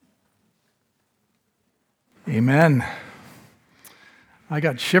Amen. I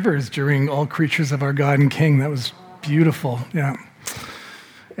got shivers during All Creatures of Our God and King. That was beautiful. Yeah.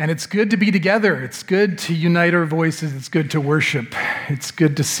 And it's good to be together. It's good to unite our voices. It's good to worship. It's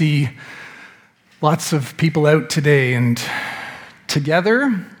good to see lots of people out today. And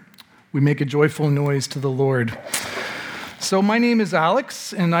together, we make a joyful noise to the Lord. So my name is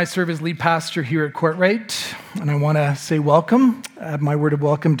Alex, and I serve as lead pastor here at Courtright. And I want to say welcome, add my word of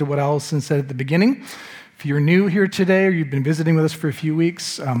welcome to what Allison said at the beginning. If you're new here today or you've been visiting with us for a few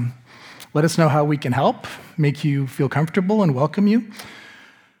weeks, let us know how we can help, make you feel comfortable and welcome you.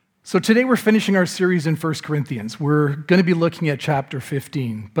 So today we're finishing our series in 1 Corinthians. We're going to be looking at chapter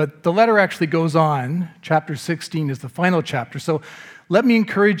 15, but the letter actually goes on. Chapter 16 is the final chapter. So let me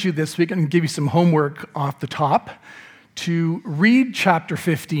encourage you this week and give you some homework off the top to read chapter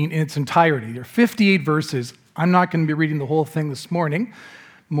 15 in its entirety. There are 58 verses. I'm not going to be reading the whole thing this morning,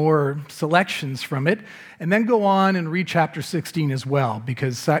 more selections from it, and then go on and read chapter 16 as well,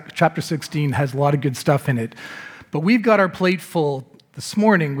 because chapter 16 has a lot of good stuff in it. But we've got our plate full this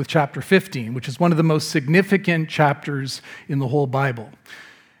morning with chapter 15, which is one of the most significant chapters in the whole Bible.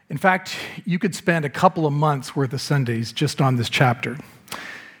 In fact, you could spend a couple of months worth of Sundays just on this chapter.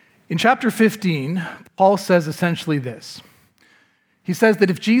 In chapter 15, Paul says essentially this. He says that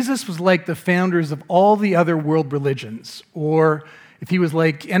if Jesus was like the founders of all the other world religions, or if he was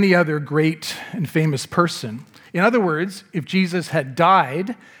like any other great and famous person, in other words, if Jesus had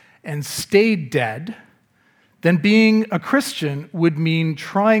died and stayed dead, then being a Christian would mean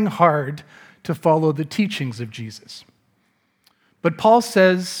trying hard to follow the teachings of Jesus. But Paul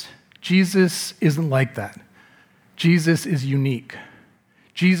says Jesus isn't like that. Jesus is unique.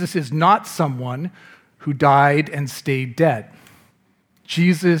 Jesus is not someone who died and stayed dead.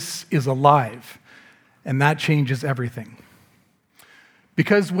 Jesus is alive, and that changes everything.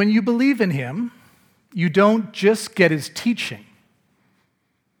 Because when you believe in him, you don't just get his teaching.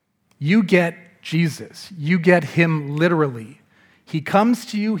 You get Jesus. You get him literally. He comes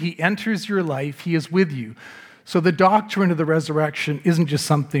to you, he enters your life, he is with you. So the doctrine of the resurrection isn't just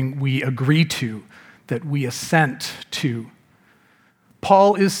something we agree to, that we assent to.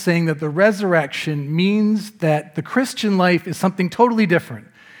 Paul is saying that the resurrection means that the Christian life is something totally different.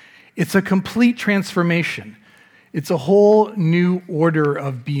 It's a complete transformation. It's a whole new order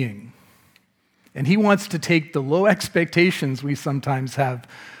of being. And he wants to take the low expectations we sometimes have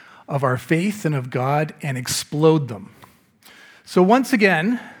of our faith and of God and explode them. So once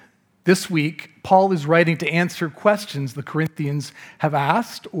again, this week, Paul is writing to answer questions the Corinthians have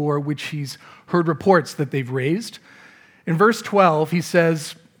asked or which he's heard reports that they've raised. In verse 12, he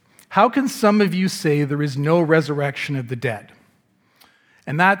says, "How can some of you say there is no resurrection of the dead?"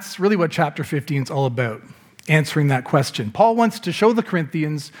 And that's really what chapter 15 is all about, answering that question. Paul wants to show the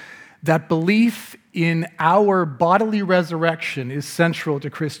Corinthians that belief in our bodily resurrection is central to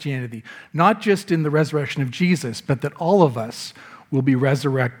Christianity, not just in the resurrection of Jesus, but that all of us will be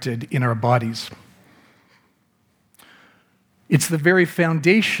resurrected in our bodies. It's the very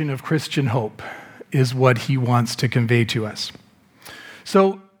foundation of Christian hope, is what he wants to convey to us.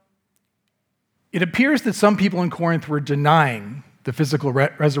 So it appears that some people in Corinth were denying the physical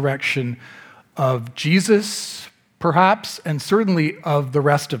resurrection of Jesus, perhaps, and certainly of the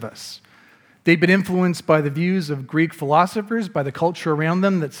rest of us. They'd been influenced by the views of Greek philosophers, by the culture around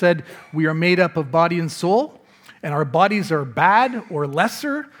them that said we are made up of body and soul, and our bodies are bad or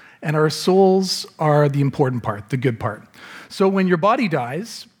lesser, and our souls are the important part, the good part. So when your body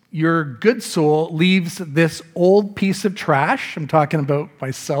dies, your good soul leaves this old piece of trash, I'm talking about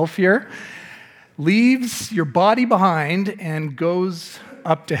myself here, leaves your body behind and goes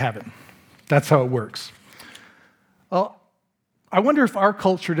up to heaven. That's how it works. Well, I wonder if our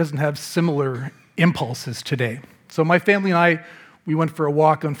culture doesn't have similar impulses today. So my family and I, we went for a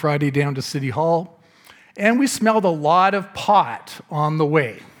walk on Friday down to City Hall, and we smelled a lot of pot on the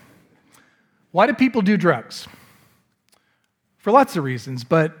way. Why do people do drugs? For lots of reasons,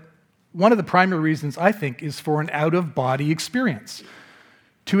 but one of the primary reasons, I think, is for an out-of-body experience,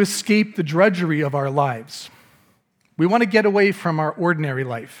 to escape the drudgery of our lives. We want to get away from our ordinary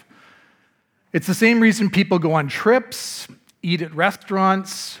life. It's the same reason people go on trips, eat at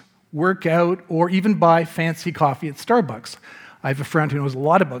restaurants, work out, or even buy fancy coffee at Starbucks. I have a friend who knows a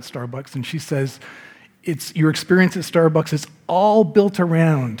lot about Starbucks, and she says, your experience at Starbucks is all built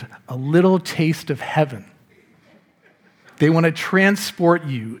around a little taste of heaven. They want to transport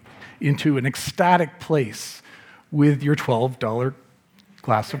you into an ecstatic place with your $12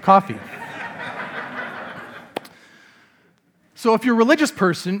 glass of coffee. So if you're a religious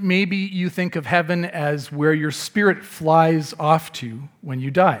person, maybe you think of heaven as where your spirit flies off to when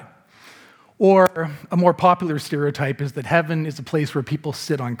you die. Or a more popular stereotype is that heaven is a place where people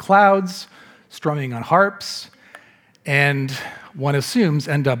sit on clouds, strumming on harps, and one assumes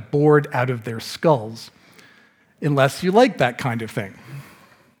end up bored out of their skulls, unless you like that kind of thing.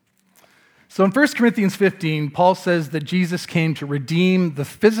 So in 1 Corinthians 15, Paul says that Jesus came to redeem the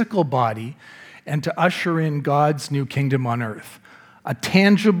physical body and to usher in God's new kingdom on earth, a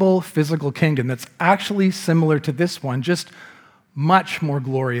tangible physical kingdom that's actually similar to this one, just much more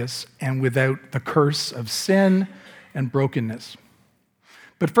glorious and without the curse of sin and brokenness.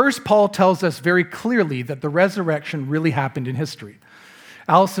 But first, Paul tells us very clearly that the resurrection really happened in history.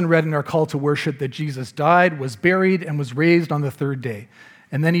 Allison read in our call to worship that Jesus died, was buried, and was raised on the third day.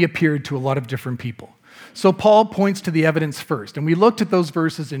 And then he appeared to a lot of different people. So Paul points to the evidence first. And we looked at those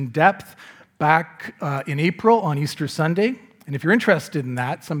verses in depth back in April on Easter Sunday. And if you're interested in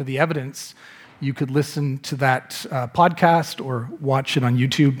that, some of the evidence, you could listen to that podcast or watch it on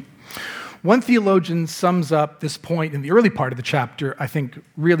YouTube. One theologian sums up this point in the early part of the chapter, I think,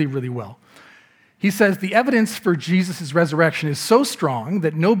 really, really well. He says, the evidence for Jesus' resurrection is so strong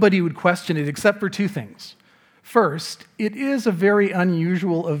that nobody would question it except for two things. First, it is a very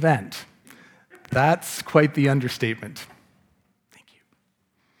unusual event. That's quite the understatement. Thank you.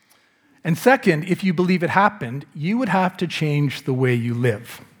 And second, if you believe it happened, you would have to change the way you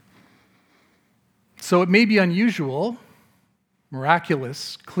live. So it may be unusual,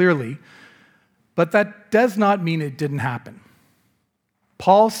 miraculous, clearly, but that does not mean it didn't happen.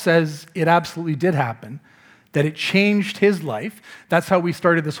 Paul says it absolutely did happen, that it changed his life. That's how we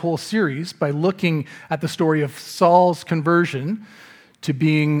started this whole series, by looking at the story of Saul's conversion to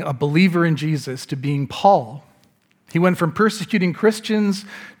being a believer in Jesus, to being Paul. He went from persecuting Christians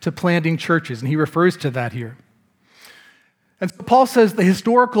to planting churches, and he refers to that here. And so Paul says the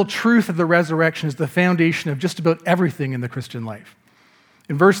historical truth of the resurrection is the foundation of just about everything in the Christian life.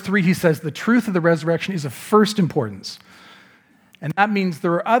 In verse 3, he says the truth of the resurrection is of first importance. And that means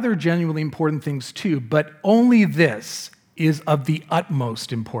there are other genuinely important things too, but only this is of the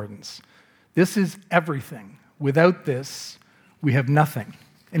utmost importance. This is everything. Without this, we have nothing.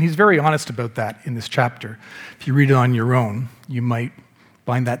 And he's very honest about that in this chapter. If you read it on your own, you might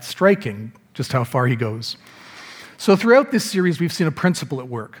find that striking, just how far he goes. So throughout this series, we've seen a principle at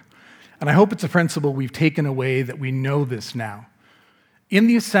work. And I hope it's a principle we've taken away, that we know this now. In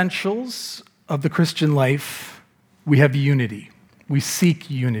the essentials of the Christian life, we have unity. We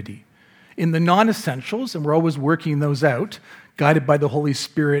seek unity. In the non-essentials, and we're always working those out, guided by the Holy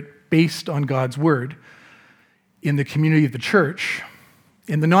Spirit, based on God's word, in the community of the church,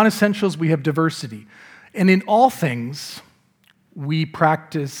 in the non-essentials, we have diversity. And in all things, we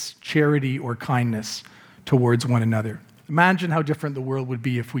practice charity or kindness towards one another. Imagine how different the world would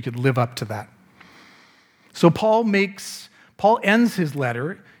be if we could live up to that. So Paul ends his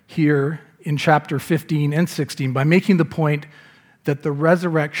letter here in chapter 15 and 16 by making the point that the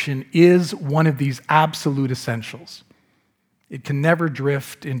resurrection is one of these absolute essentials. It can never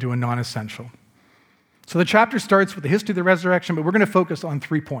drift into a non-essential. So the chapter starts with the history of the resurrection, but we're going to focus on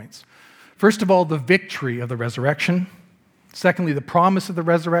 3 points. First of all, the victory of the resurrection. Secondly, the promise of the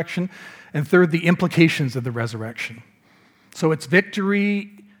resurrection. And third, the implications of the resurrection. So its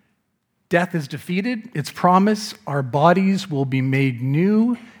victory, death is defeated. Its promise, our bodies will be made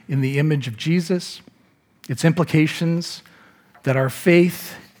new in the image of Jesus. Its implications, that our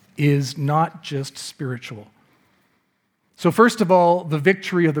faith is not just spiritual. So first of all, the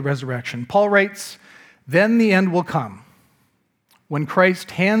victory of the resurrection. Paul writes, then the end will come, when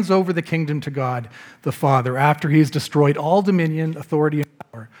Christ hands over the kingdom to God the Father, after he has destroyed all dominion, authority, and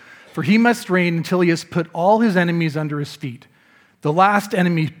power. For he must reign until he has put all his enemies under his feet. The last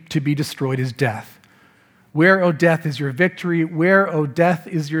enemy to be destroyed is death. Where, O death, is your victory? Where, O death,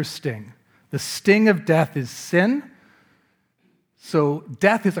 is your sting? The sting of death is sin. So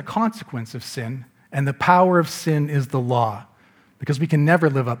death is a consequence of sin, and the power of sin is the law, because we can never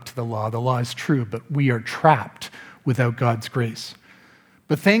live up to the law. The law is true, but we are trapped without God's grace.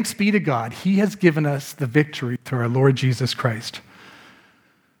 But thanks be to God, he has given us the victory through our Lord Jesus Christ.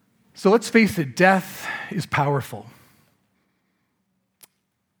 So let's face it, death is powerful.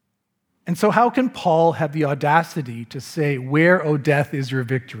 And so how can Paul have the audacity to say, where, O death, is your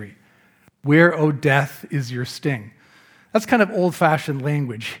victory? Where, O death, is your sting? That's kind of old-fashioned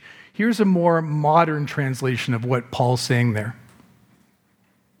language. Here's a more modern translation of what Paul's saying there.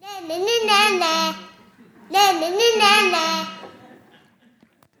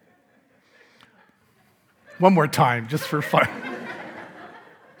 One more time, just for fun.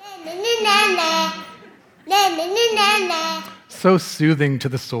 So soothing to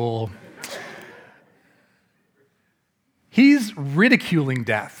the soul. He's ridiculing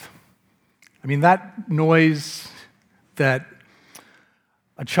death. I mean, that noise that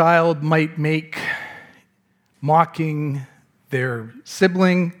a child might make mocking their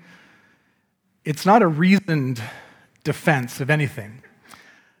sibling, it's not a reasoned defense of anything.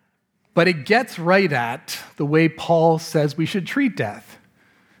 But it gets right at the way Paul says we should treat death,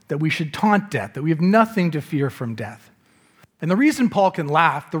 that we should taunt death, that we have nothing to fear from death. And the reason Paul can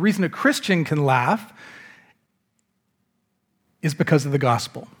laugh, the reason a Christian can laugh, is because of the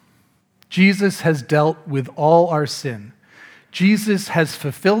gospel. Jesus has dealt with all our sin. Jesus has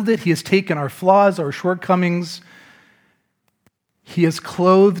fulfilled it. He has taken our flaws, our shortcomings. He has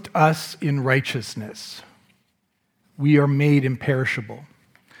clothed us in righteousness. We are made imperishable.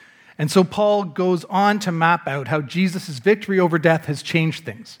 And so Paul goes on to map out how Jesus' victory over death has changed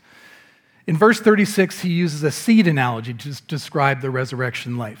things. In verse 36, he uses a seed analogy to describe the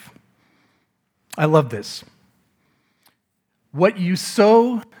resurrection life. I love this. What you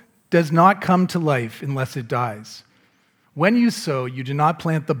sow does not come to life unless it dies. When you sow, you do not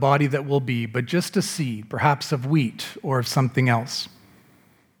plant the body that will be, but just a seed, perhaps of wheat or of something else.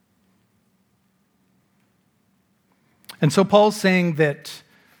 And so Paul's saying that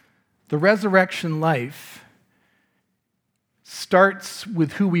the resurrection life starts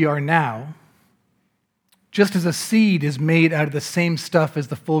with who we are now, just as a seed is made out of the same stuff as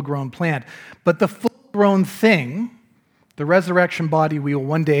the full-grown plant. But the full-grown thing, the resurrection body we will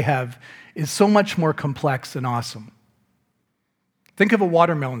one day have, is so much more complex and awesome. Think of a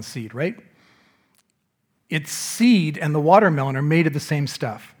watermelon seed, right? Its seed and the watermelon are made of the same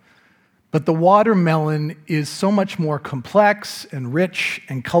stuff. But the watermelon is so much more complex and rich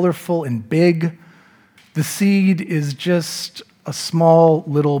and colorful and big. The seed is just a small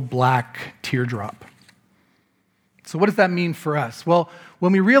little black teardrop. So what does that mean for us? Well,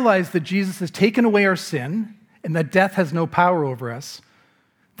 when we realize that Jesus has taken away our sin and that death has no power over us,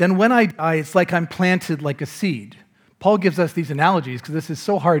 then when I die, it's like I'm planted like a seed. Paul gives us these analogies because this is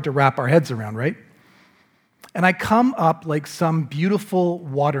so hard to wrap our heads around, right? And I come up like some beautiful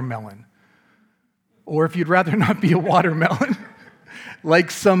watermelon. Or if you'd rather not be a watermelon, like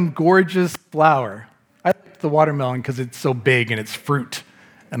some gorgeous flower. I like the watermelon because it's so big and it's fruit,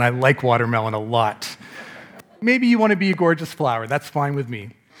 and I like watermelon a lot. Maybe you want to be a gorgeous flower. That's fine with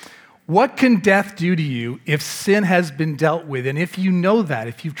me. What can death do to you if sin has been dealt with, and if you know that,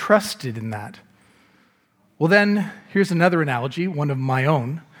 if you've trusted in that? Well, then, here's another analogy, one of my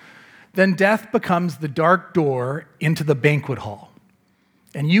own. Then death becomes the dark door into the banquet hall.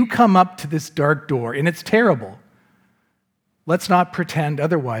 And you come up to this dark door, and it's terrible. Let's not pretend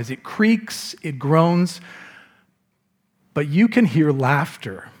otherwise. It creaks, it groans, but you can hear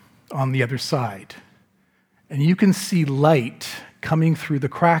laughter on the other side. And you can see light coming through the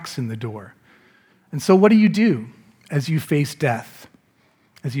cracks in the door. And so what do you do as you face death,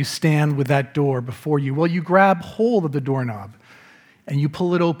 as you stand with that door before you? Well, you grab hold of the doorknob, and you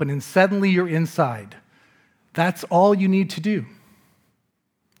pull it open, and suddenly you're inside. That's all you need to do.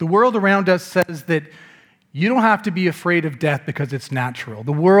 The world around us says that you don't have to be afraid of death because it's natural.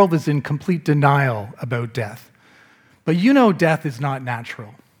 The world is in complete denial about death. But you know death is not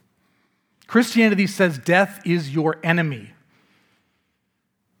natural. Christianity says death is your enemy.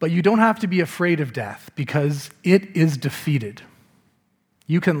 But you don't have to be afraid of death because it is defeated.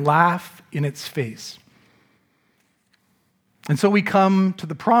 You can laugh in its face. And so we come to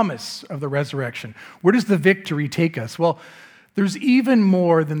the promise of the resurrection. Where does the victory take us? Well, there's even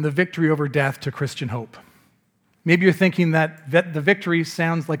more than the victory over death to Christian hope. Maybe you're thinking that the victory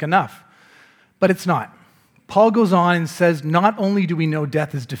sounds like enough, but it's not. Paul goes on and says, not only do we know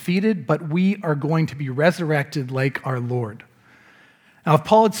death is defeated, but we are going to be resurrected like our Lord. Now, if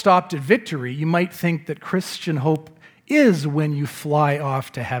Paul had stopped at victory, you might think that Christian hope is when you fly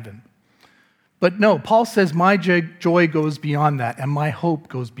off to heaven. But no, Paul says, my joy goes beyond that, and my hope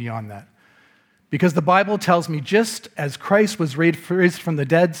goes beyond that. Because the Bible tells me just as Christ was raised from the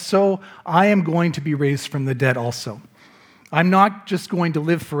dead, so I am going to be raised from the dead also. I'm not just going to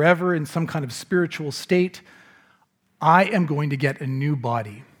live forever in some kind of spiritual state. I am going to get a new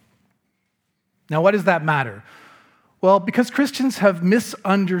body. Now, what does that matter? Well, because Christians have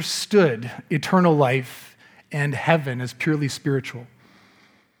misunderstood eternal life and heaven as purely spiritual.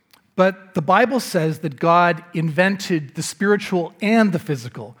 But the Bible says that God invented the spiritual and the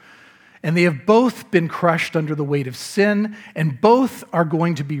physical. And they have both been crushed under the weight of sin, and both are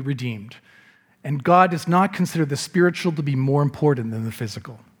going to be redeemed. And God does not consider the spiritual to be more important than the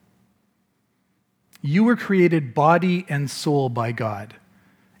physical. You were created body and soul by God,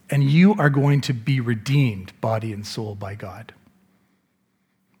 and you are going to be redeemed body and soul by God.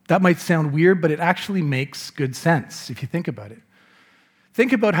 That might sound weird, but it actually makes good sense if you think about it.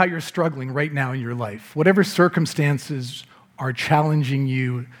 Think about how you're struggling right now in your life, whatever circumstances are challenging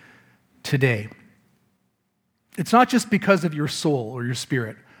you today. It's not just because of your soul or your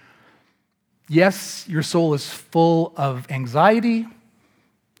spirit. Yes, your soul is full of anxiety.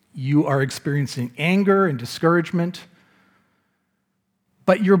 You are experiencing anger and discouragement.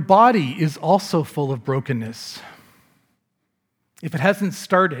 But your body is also full of brokenness. If it hasn't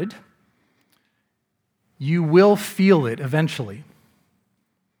started, you will feel it eventually.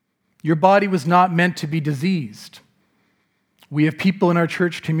 Your body was not meant to be diseased. We have people in our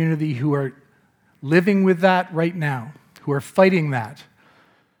church community who are living with that right now, who are fighting that.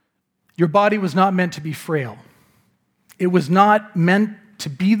 Your body was not meant to be frail. It was not meant to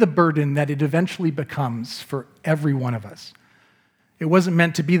be the burden that it eventually becomes for every one of us. It wasn't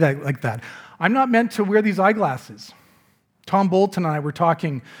meant to be like that. I'm not meant to wear these eyeglasses. Tom Bolton and I were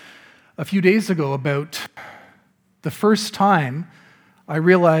talking a few days ago about the first time I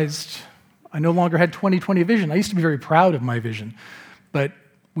realized I no longer had 20/20 vision. I used to be very proud of my vision, but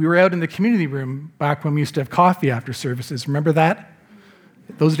we were out in the community room back when we used to have coffee after services. Remember that?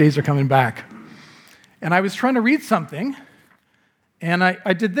 Those days are coming back. And I was trying to read something, and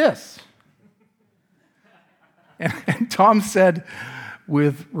I did this. And Tom said,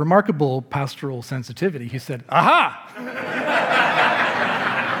 with remarkable pastoral sensitivity, he said, "Aha!"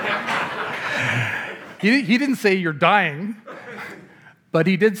 He didn't say you're dying, but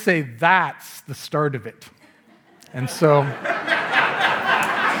he did say that's the start of it. And so,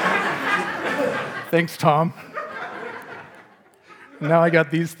 thanks, Tom. Now I got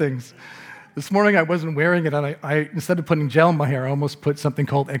these things. This morning I wasn't wearing it, and I instead of putting gel in my hair, I almost put something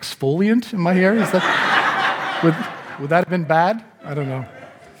called exfoliant in my hair. Is that, would that have been bad? I don't know.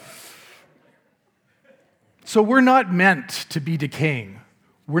 So we're not meant to be decaying.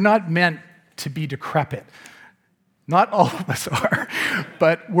 We're not meant to be decrepit. Not all of us are,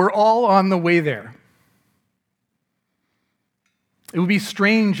 but we're all on the way there. It would be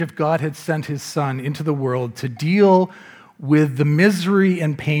strange if God had sent his Son into the world to deal with the misery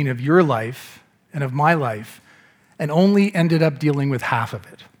and pain of your life and of my life and only ended up dealing with half of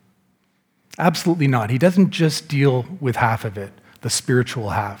it. Absolutely not. He doesn't just deal with half of it, the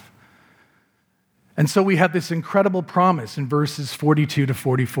spiritual half. And so we have this incredible promise in verses 42 to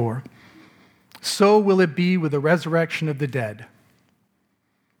 44. So will it be with the resurrection of the dead.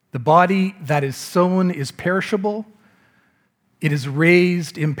 The body that is sown is perishable. It is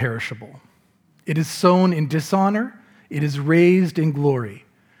raised imperishable. It is sown in dishonor. It is raised in glory.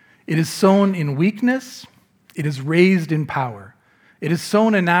 It is sown in weakness. It is raised in power. It is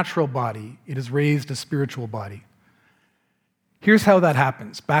sown a natural body. It is raised a spiritual body. Here's how that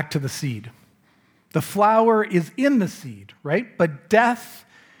happens. Back to the seed. The flower is in the seed, right? But death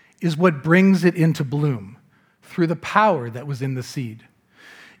is what brings it into bloom through the power that was in the seed.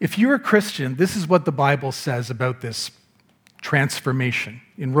 If you're a Christian, this is what the Bible says about this transformation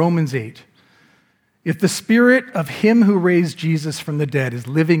in Romans 8. If the spirit of him who raised Jesus from the dead is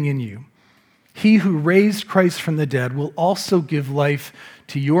living in you, he who raised Christ from the dead will also give life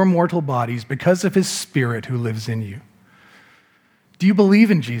to your mortal bodies because of his spirit who lives in you. Do you believe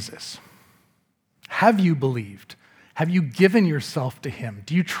in Jesus? Have you believed? Have you given yourself to him?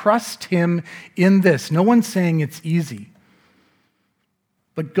 Do you trust him in this? No one's saying it's easy.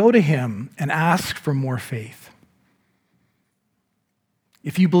 But go to him and ask for more faith.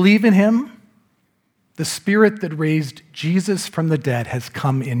 If you believe in him, the spirit that raised Jesus from the dead has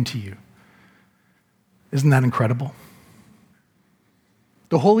come into you. Isn't that incredible?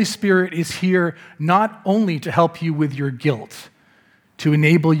 The Holy Spirit is here not only to help you with your guilt, to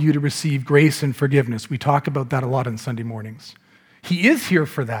enable you to receive grace and forgiveness. We talk about that a lot on Sunday mornings. He is here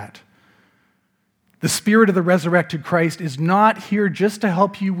for that. The Spirit of the resurrected Christ is not here just to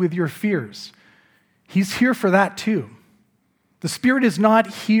help you with your fears. He's here for that too. The Spirit is not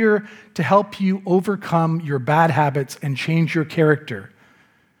here to help you overcome your bad habits and change your character,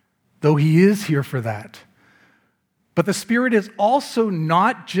 though he is here for that. But the Spirit is also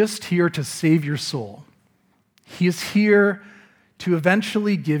not just here to save your soul. He is here to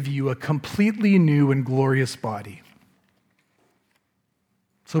eventually give you a completely new and glorious body.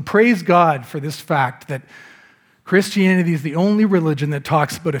 So praise God for this fact that Christianity is the only religion that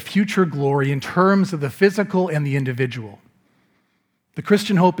talks about a future glory in terms of the physical and the individual. The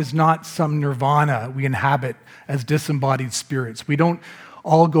Christian hope is not some nirvana we inhabit as disembodied spirits. We don't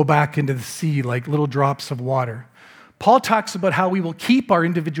all go back into the sea like little drops of water. Paul talks about how we will keep our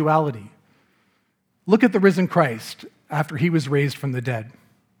individuality. Look at the risen Christ after he was raised from the dead.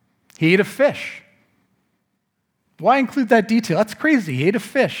 He ate a fish. Why include that detail? That's crazy. He ate a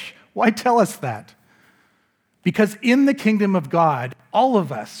fish. Why tell us that? Because in the kingdom of God, all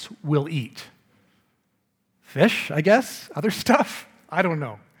of us will eat. Fish, I guess, other stuff, I don't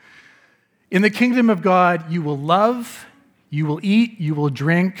know. In the kingdom of God, you will love, you will eat, you will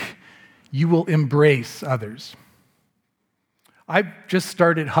drink, you will embrace others. I've just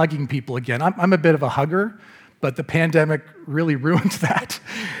started hugging people again. I'm a bit of a hugger, but the pandemic really ruined that.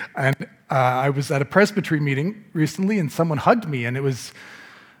 And I was at a presbytery meeting recently, and someone hugged me, and it was,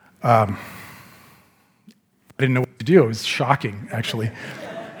 I didn't know what to do. It was shocking, actually.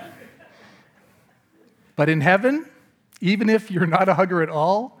 But in heaven, even if you're not a hugger at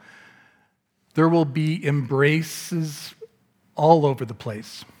all, there will be embraces all over the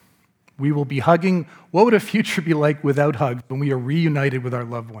place. We will be hugging. What would a future be like without hugs when we are reunited with our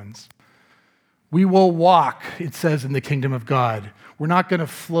loved ones? We will walk, it says in the kingdom of God. We're not going to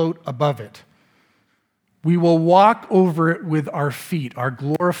float above it. We will walk over it with our feet, our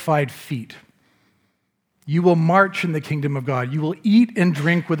glorified feet. You will march in the kingdom of God. You will eat and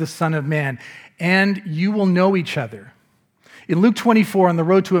drink with the Son of Man, and you will know each other. In Luke 24, on the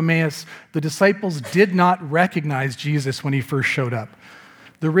road to Emmaus, the disciples did not recognize Jesus when he first showed up,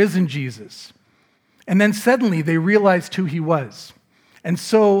 the risen Jesus. And then suddenly they realized who he was. And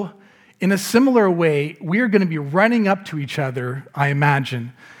so, in a similar way, we're going to be running up to each other, I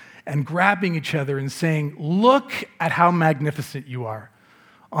imagine, and grabbing each other and saying, look at how magnificent you are.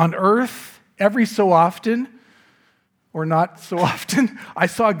 On earth, every so often, or not so often, I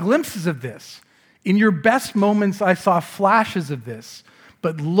saw glimpses of this. In your best moments, I saw flashes of this.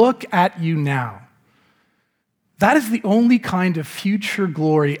 But look at you now. That is the only kind of future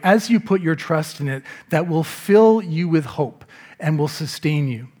glory, as you put your trust in it, that will fill you with hope and will sustain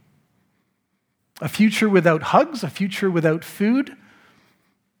you. A future without hugs? A future without food?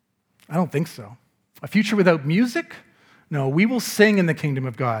 I don't think so. A future without music? No, we will sing in the kingdom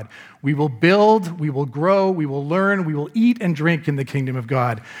of God. We will build, we will grow, we will learn, we will eat and drink in the kingdom of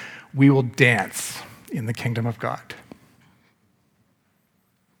God. We will dance in the kingdom of God.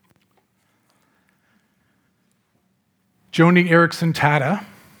 Joni Eareckson Tada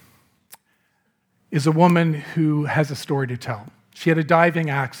is a woman who has a story to tell. She had a diving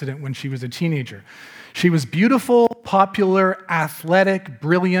accident when she was a teenager. She was beautiful, popular, athletic,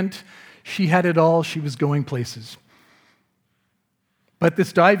 brilliant. She had it all. She was going places. But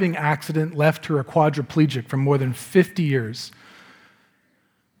this diving accident left her a quadriplegic for more than 50 years.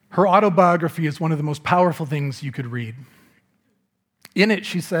 Her autobiography is one of the most powerful things you could read. In it,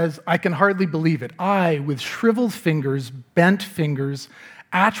 she says, I can hardly believe it. I, with shriveled fingers, bent fingers,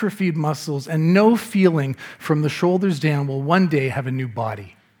 atrophied muscles, and no feeling from the shoulders down, will one day have a new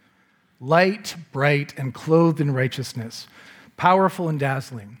body. Light, bright, and clothed in righteousness, powerful and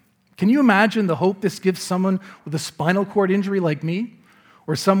dazzling. Can you imagine the hope this gives someone with a spinal cord injury like me?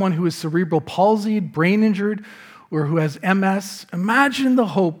 Or someone who is cerebral palsied, brain injured, or who has MS? Imagine the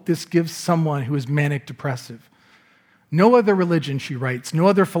hope this gives someone who is manic depressive. No other religion, she writes, no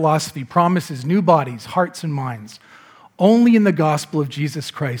other philosophy promises new bodies, hearts, and minds. Only in the gospel of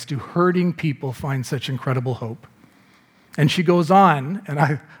Jesus Christ do hurting people find such incredible hope. And she goes on, and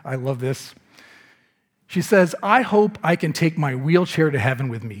I love this. She says, I hope I can take my wheelchair to heaven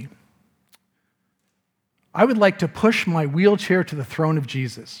with me. I would like to push my wheelchair to the throne of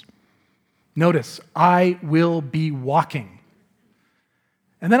Jesus. Notice, I will be walking.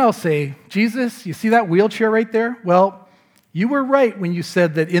 And then I'll say, Jesus, you see that wheelchair right there? Well, you were right when you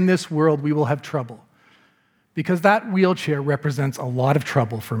said that in this world we will have trouble, because that wheelchair represents a lot of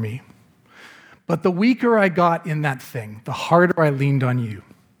trouble for me. But the weaker I got in that thing, the harder I leaned on you.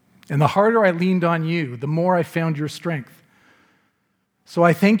 And the harder I leaned on you, the more I found your strength. So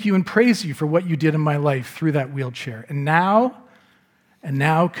I thank you and praise you for what you did in my life through that wheelchair. And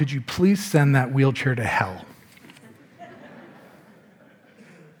now, could you please send that wheelchair to hell?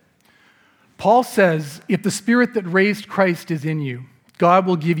 Paul says, if the Spirit that raised Christ is in you, God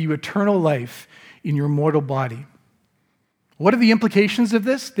will give you eternal life in your mortal body. What are the implications of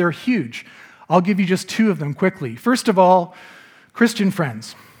this? They're huge. I'll give you just two of them quickly. First of all, Christian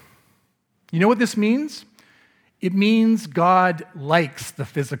friends. You know what this means? It means God likes the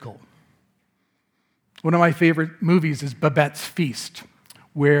physical. One of my favorite movies is Babette's Feast,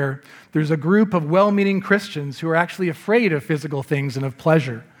 where there's a group of well-meaning Christians who are actually afraid of physical things and of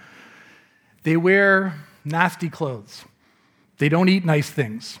pleasure. They wear nasty clothes. They don't eat nice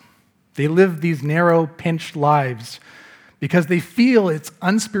things. They live these narrow, pinched lives because they feel it's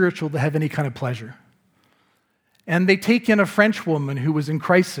unspiritual to have any kind of pleasure. And they take in a French woman who was in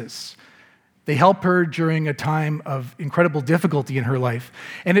crisis. They help her during a time of incredible difficulty in her life.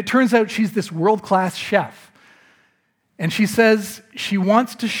 And it turns out she's this world-class chef. And she says she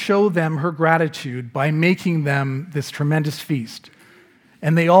wants to show them her gratitude by making them this tremendous feast.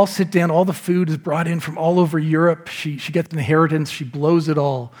 And they all sit down. All the food is brought in from all over Europe. She gets an inheritance. She blows it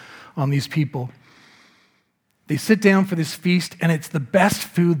all on these people. They sit down for this feast, and it's the best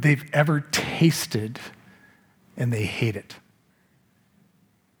food they've ever tasted, and they hate it.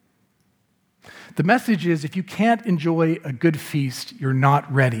 The message is, if you can't enjoy a good feast, you're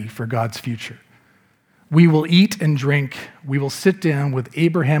not ready for God's future. We will eat and drink. We will sit down with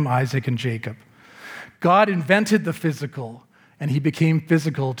Abraham, Isaac, and Jacob. God invented the physical, and he became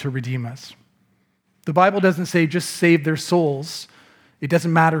physical to redeem us. The Bible doesn't say just save their souls. It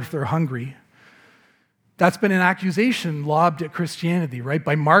doesn't matter if they're hungry. That's been an accusation lobbed at Christianity, right?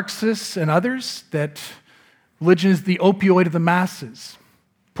 By Marxists and others, that religion is the opioid of the masses,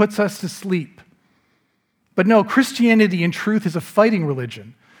 puts us to sleep. But no, Christianity in truth is a fighting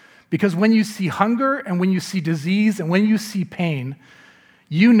religion, because when you see hunger and when you see disease and when you see pain,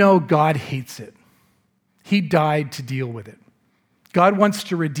 you know God hates it. He died to deal with it. God wants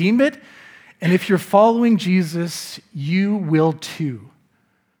to redeem it, and if you're following Jesus, you will too.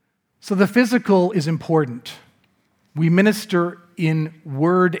 So the physical is important. We minister in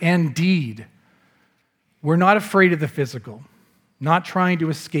word and deed. We're not afraid of the physical, not trying to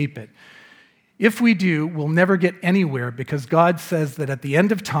escape it. If we do, we'll never get anywhere, because God says that at the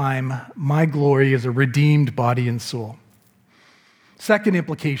end of time, my glory is a redeemed body and soul. Second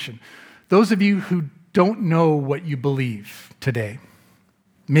implication, those of you who don't know what you believe today,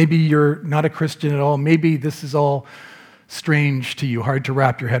 maybe you're not a Christian at all, maybe this is all strange to you, hard to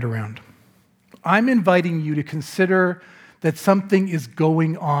wrap your head around. I'm inviting you to consider that something is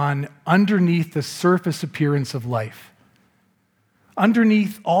going on underneath the surface appearance of life.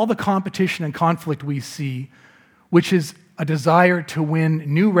 Underneath all the competition and conflict we see, which is a desire to win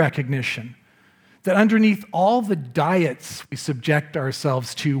new recognition, that underneath all the diets we subject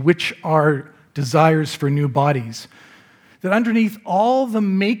ourselves to, which are desires for new bodies, that underneath all the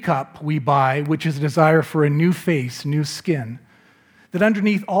makeup we buy, which is a desire for a new face, new skin, that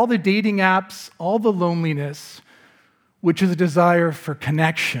underneath all the dating apps, all the loneliness, which is a desire for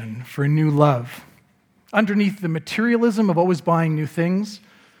connection, for new love, underneath the materialism of always buying new things,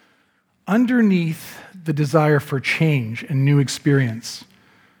 underneath the desire for change and new experience,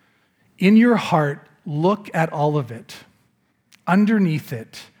 in your heart, look at all of it. Underneath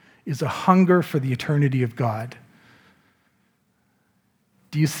it is a hunger for the eternity of God.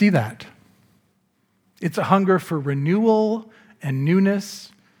 Do you see that? It's a hunger for renewal and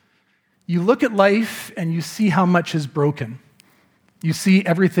newness. You look at life and you see how much is broken. You see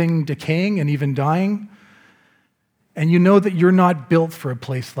everything decaying and even dying, and you know that you're not built for a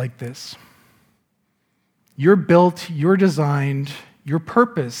place like this. You're built, you're designed, your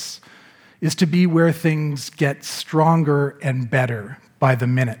purpose is to be where things get stronger and better by the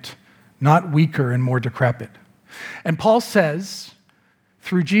minute, not weaker and more decrepit. And Paul says,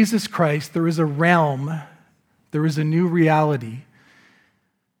 through Jesus Christ, there is a realm, there is a new reality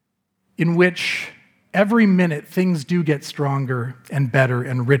in which every minute things do get stronger and better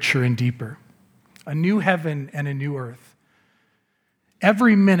and richer and deeper. A new heaven and a new earth.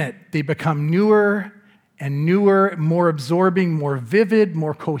 Every minute they become newer and newer, more absorbing, more vivid,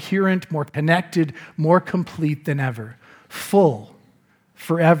 more coherent, more connected, more complete than ever. Full,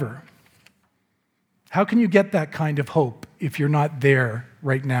 forever. How can you get that kind of hope if you're not there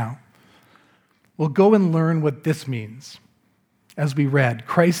right now? Well, go and learn what this means. As we read,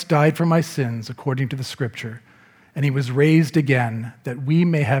 Christ died for my sins according to the Scripture, and he was raised again that we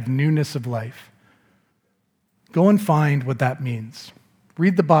may have newness of life. Go and find what that means.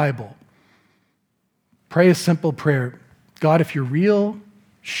 Read the Bible. Pray a simple prayer. God, if you're real,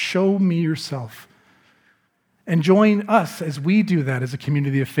 show me yourself. And join us as we do that as a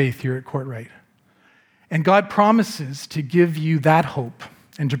community of faith here at Courtright. And God promises to give you that hope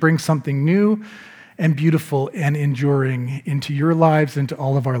and to bring something new and beautiful and enduring into your lives and to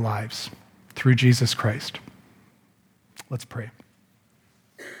all of our lives through Jesus Christ. Let's pray.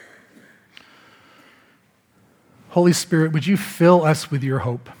 Holy Spirit, would you fill us with your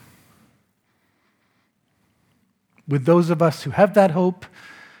hope? With those of us who have that hope,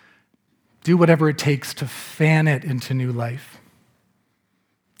 do whatever it takes to fan it into new life.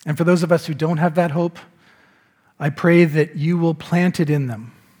 And for those of us who don't have that hope, I pray that you will plant it in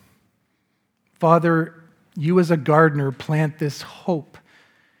them. Father, you as a gardener plant this hope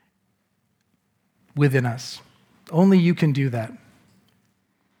within us. Only you can do that.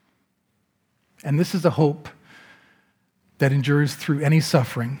 And this is a hope that endures through any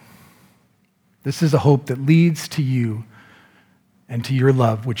suffering. This is a hope that leads to you and to your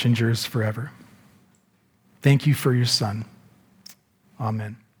love, which endures forever. Thank you for your Son.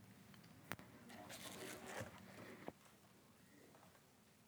 Amen.